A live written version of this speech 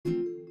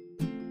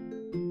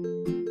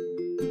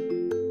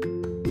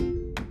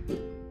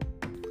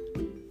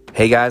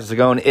Hey guys, how's it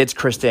going? It's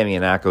Chris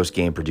Damianakos,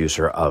 game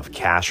producer of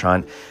Cash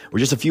Hunt. We're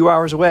just a few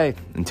hours away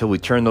until we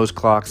turn those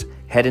clocks,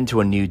 head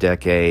into a new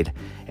decade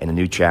and a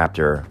new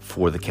chapter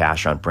for the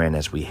Cash Hunt brand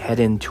as we head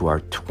into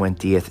our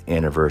 20th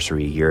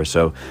anniversary year.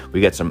 So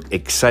we got some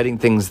exciting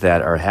things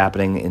that are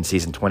happening in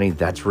season 20.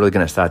 That's really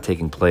going to start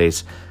taking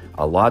place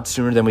a lot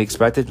sooner than we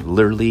expected,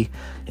 literally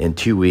in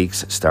 2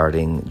 weeks,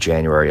 starting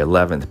January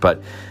 11th.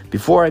 But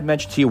before I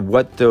mention to you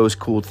what those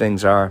cool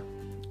things are,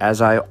 as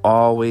I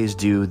always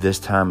do this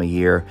time of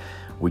year,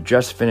 we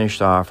just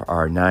finished off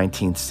our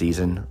 19th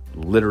season,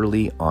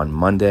 literally on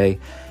Monday.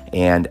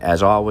 And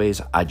as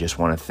always, I just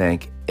want to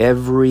thank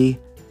every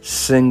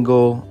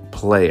single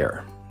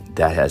player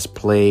that has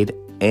played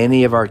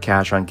any of our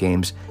Cash Hunt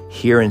games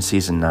here in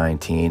season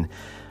 19.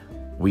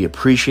 We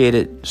appreciate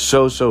it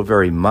so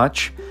very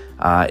much.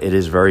 It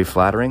is very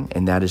flattering,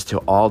 and that is to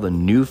all the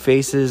new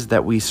faces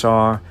that we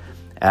saw,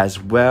 as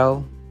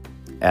well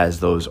as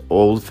those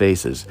old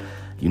faces.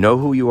 You know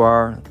who you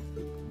are,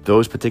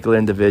 those particular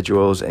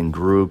individuals and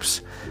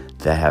groups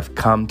that have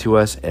come to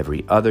us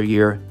every other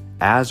year,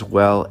 as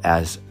well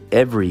as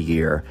every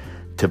year,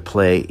 to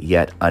play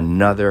yet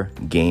another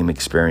game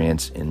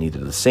experience in either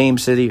the same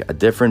city, a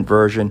different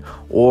version,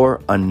 or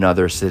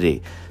another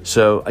city.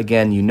 So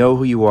again, you know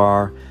who you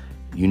are,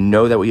 you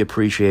know that we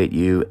appreciate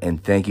you,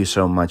 and thank you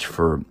so much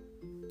for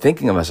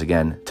thinking of us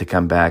again to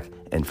come back.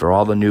 And for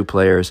all the new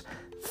players,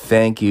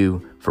 thank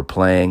you for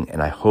playing,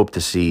 and I hope to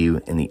see you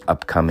in the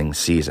upcoming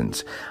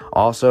seasons.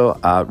 Also,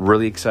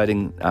 really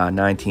exciting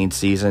 19th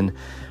season.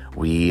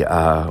 We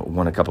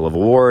won a couple of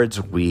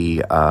awards.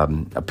 We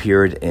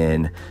appeared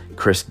in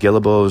Chris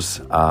Guillebeau's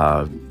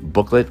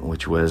booklet,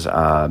 which was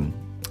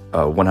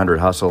 100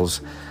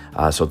 Hustles.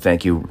 So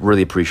thank you.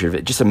 Really appreciate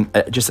it. Just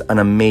an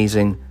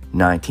amazing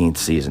 19th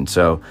season.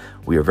 So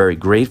we are very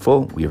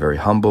grateful. We are very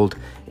humbled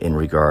in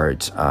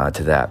regards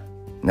to that.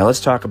 Now let's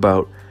talk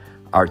about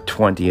our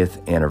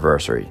 20th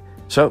anniversary.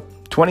 So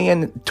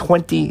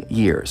 20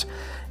 years.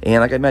 And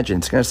like I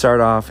mentioned, it's going to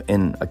start off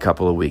in a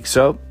couple of weeks.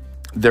 So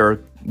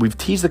we've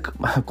teased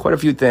quite a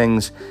few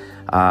things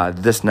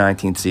this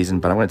 19th season,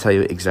 but I'm going to tell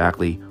you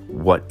exactly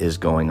what is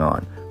going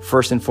on.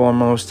 First and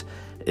foremost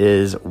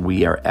is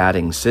we are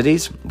adding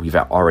cities. We've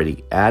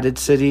already added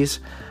cities.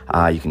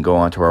 You can go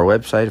onto our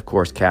website, of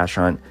course,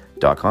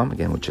 cashhunt.com,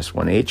 again with just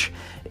one H,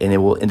 and it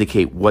will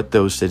indicate what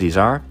those cities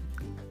are.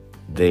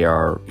 They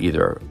are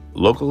either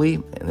locally,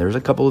 and there's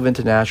a couple of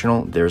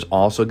international. There's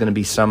also going to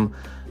be some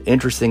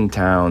interesting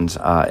towns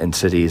and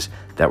cities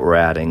that we're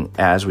adding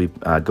as we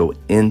go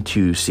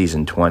into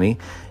season 20,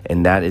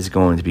 and that is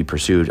going to be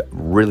pursued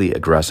really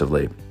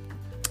aggressively.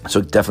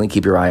 So definitely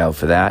keep your eye out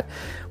for that.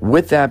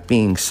 With that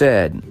being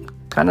said,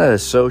 kind of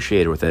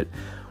associated with it,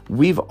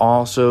 we've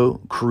also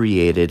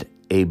created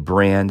a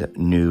brand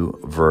new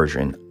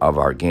version of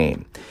our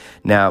game.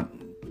 Now,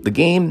 the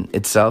game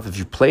itself, if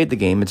you've played the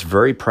game, it's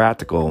very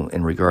practical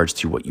in regards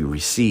to what you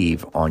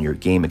receive on your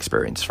game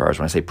experience. As far as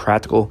when I say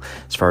practical,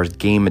 as far as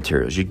game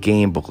materials, your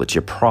game booklets,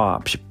 your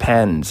props, your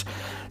pens,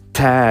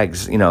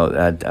 tags,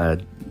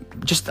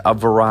 just a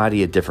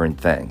variety of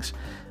different things.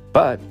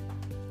 But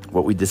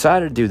what we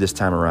decided to do this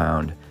time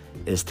around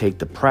is take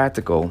the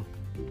practical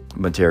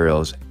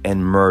materials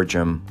and merge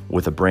them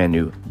with a brand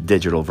new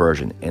digital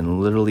version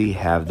and literally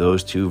have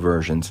those two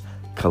versions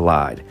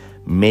collide,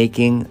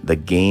 making the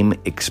game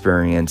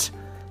experience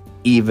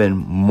even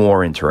more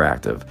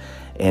interactive.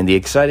 And the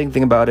exciting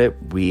thing about it,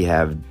 we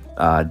have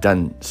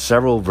done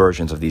several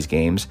versions of these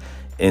games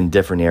in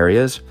different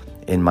areas,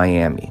 in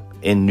Miami,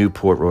 in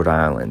Newport, Rhode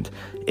Island,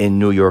 in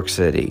New York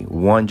City.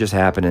 One just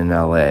happened in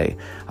LA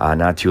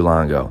not too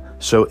long ago.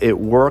 So it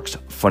works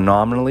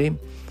phenomenally.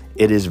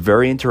 It is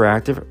very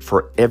interactive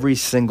for every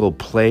single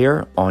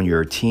player on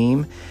your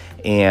team,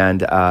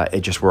 and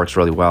it just works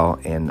really well.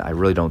 And I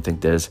really don't think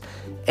there's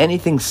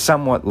anything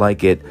somewhat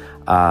like it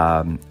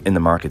in the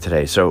market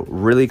today. So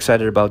really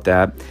excited about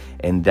that.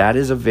 And that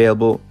is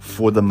available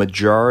for the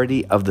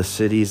majority of the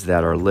cities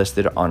that are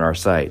listed on our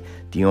site.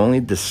 The only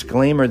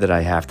disclaimer that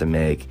I have to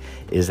make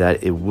is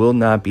that it will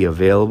not be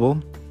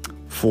available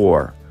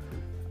for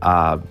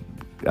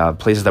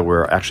places that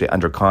we're actually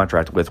under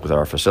contract with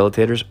our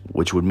facilitators,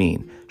 which would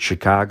mean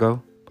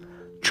Chicago,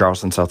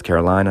 Charleston, South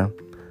Carolina,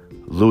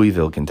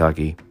 Louisville,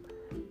 Kentucky,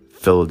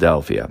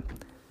 Philadelphia.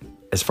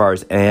 As far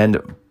as, and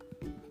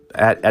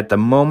at the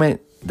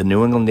moment, the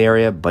New England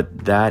area,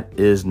 but that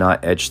is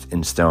not etched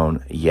in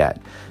stone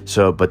yet.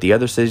 So, but the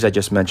other cities I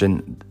just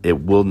mentioned,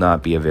 it will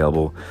not be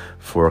available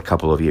for a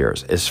couple of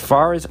years. As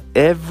far as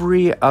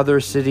every other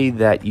city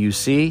that you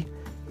see,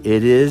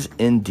 it is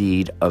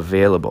indeed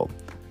available.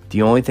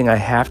 The only thing I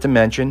have to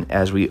mention,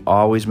 as we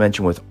always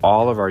mention with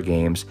all of our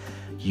games,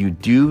 you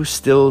do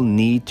still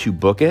need to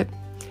book it,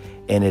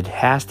 and it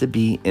has to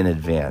be in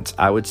advance.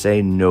 I would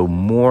say no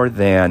more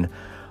than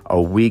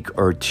a week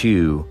or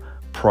two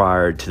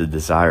prior to the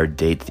desired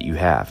date that you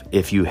have.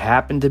 If you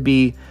happen to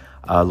be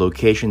a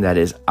location that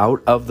is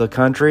out of the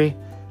country,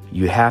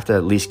 you have to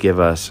at least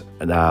give us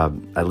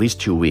at least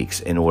 2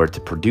 weeks in order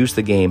to produce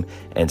the game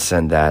and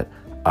send that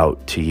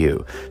out to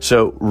you.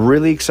 So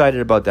really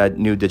excited about that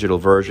new digital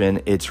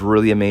version. It's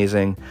really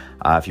amazing.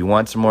 If you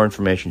want some more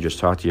information, just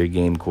talk to your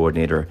game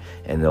coordinator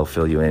and they'll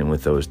fill you in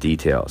with those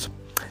details.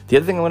 The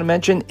other thing I want to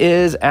mention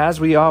is, as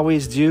we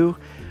always do,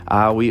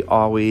 we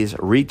always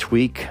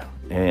retweak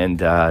and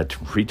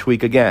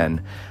retweak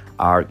again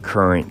our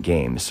current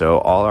games. So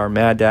all our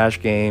Mad Dash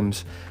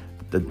games,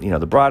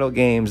 the bridal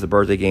games, the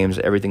birthday games,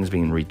 everything's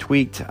being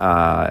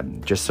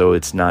retweaked, just so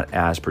it's not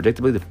as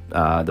predictably.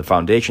 The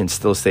foundations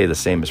still stay the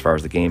same as far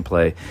as the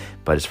gameplay,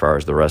 but as far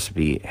as the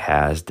recipe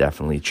has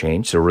definitely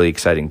changed. So really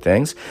exciting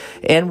things.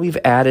 And we've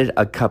added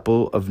a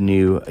couple of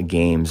new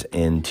games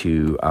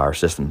into our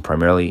system,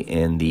 primarily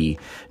in the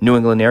New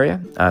England area.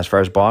 As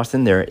far as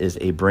Boston, there is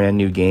a brand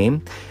new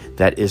game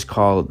that is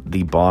called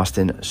the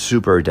Boston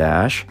Super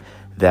Dash.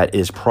 That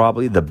is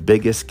probably the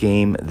biggest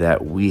game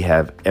that we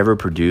have ever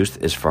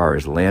produced as far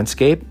as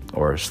landscape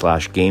or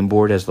 / game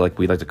board, as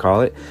we like to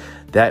call it.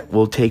 That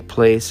will take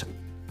place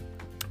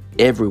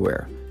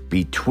everywhere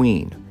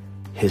between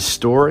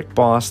historic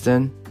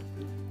Boston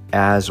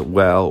as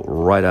well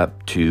right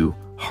up to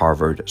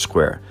Harvard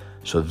Square.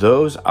 So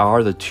those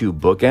are the two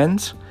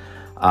bookends.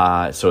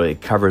 So it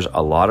covers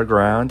a lot of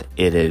ground.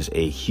 It is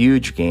a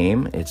huge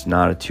game. It's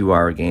not a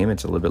 2-hour game.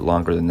 It's a little bit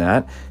longer than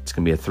that. It's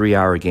going to be a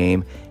 3-hour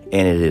game.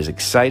 And it is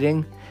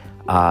exciting.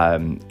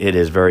 It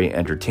is very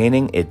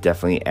entertaining. It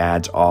definitely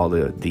adds all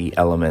the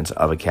elements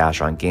of a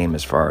cash-on game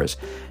as far as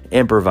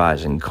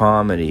improvising,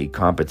 comedy,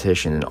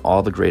 competition, and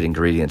all the great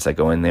ingredients that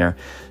go in there.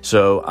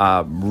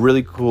 So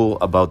really cool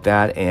about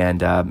that.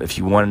 And if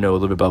you want to know a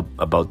little bit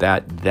about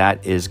that,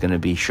 that is going to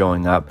be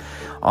showing up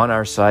on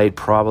our site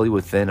probably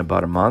within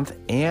about a month.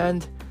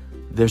 And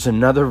there's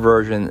another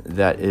version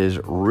that is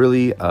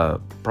really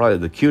probably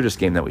the cutest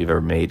game that we've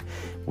ever made,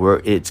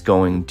 where it's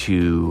going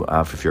to,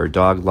 if you're a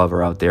dog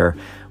lover out there,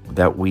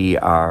 that we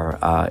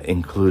are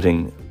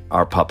including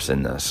our pups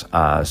in this.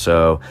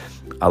 So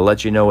I'll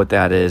let you know what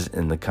that is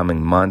in the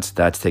coming months.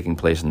 That's taking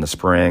place in the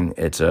spring.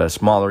 It's a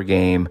smaller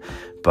game,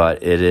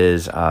 but it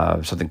is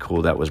something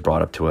cool that was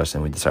brought up to us,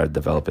 and we decided to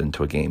develop it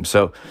into a game.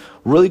 So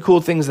really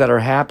cool things that are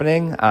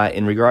happening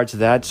in regards to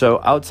that. So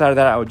outside of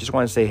that, I would just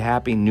want to say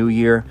Happy New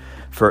Year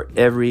for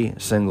every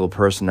single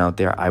person out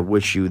there. I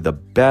wish you the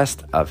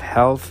best of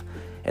health.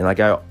 And like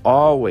I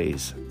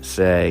always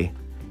say,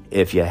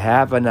 if you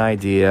have an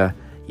idea,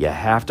 you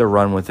have to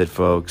run with it,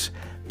 folks,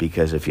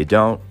 because if you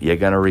don't, you're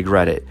going to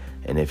regret it.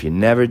 And if you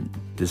never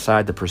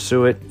decide to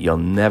pursue it, you'll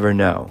never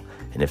know.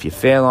 And if you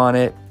fail on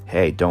it,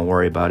 hey, don't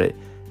worry about it.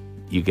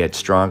 You get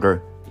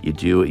stronger. You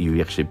do it. You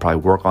actually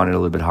probably work on it a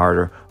little bit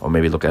harder, or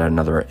maybe look at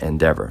another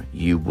endeavor.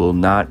 You will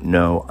not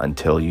know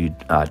until you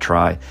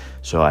try.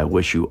 So I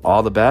wish you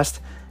all the best.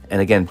 And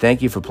again,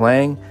 thank you for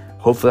playing.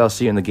 Hopefully I'll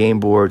see you on the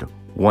game board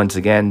once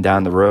again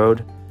down the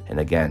road. And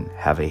again,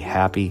 have a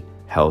happy,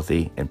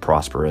 healthy, and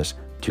prosperous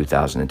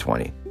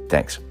 2020.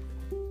 Thanks.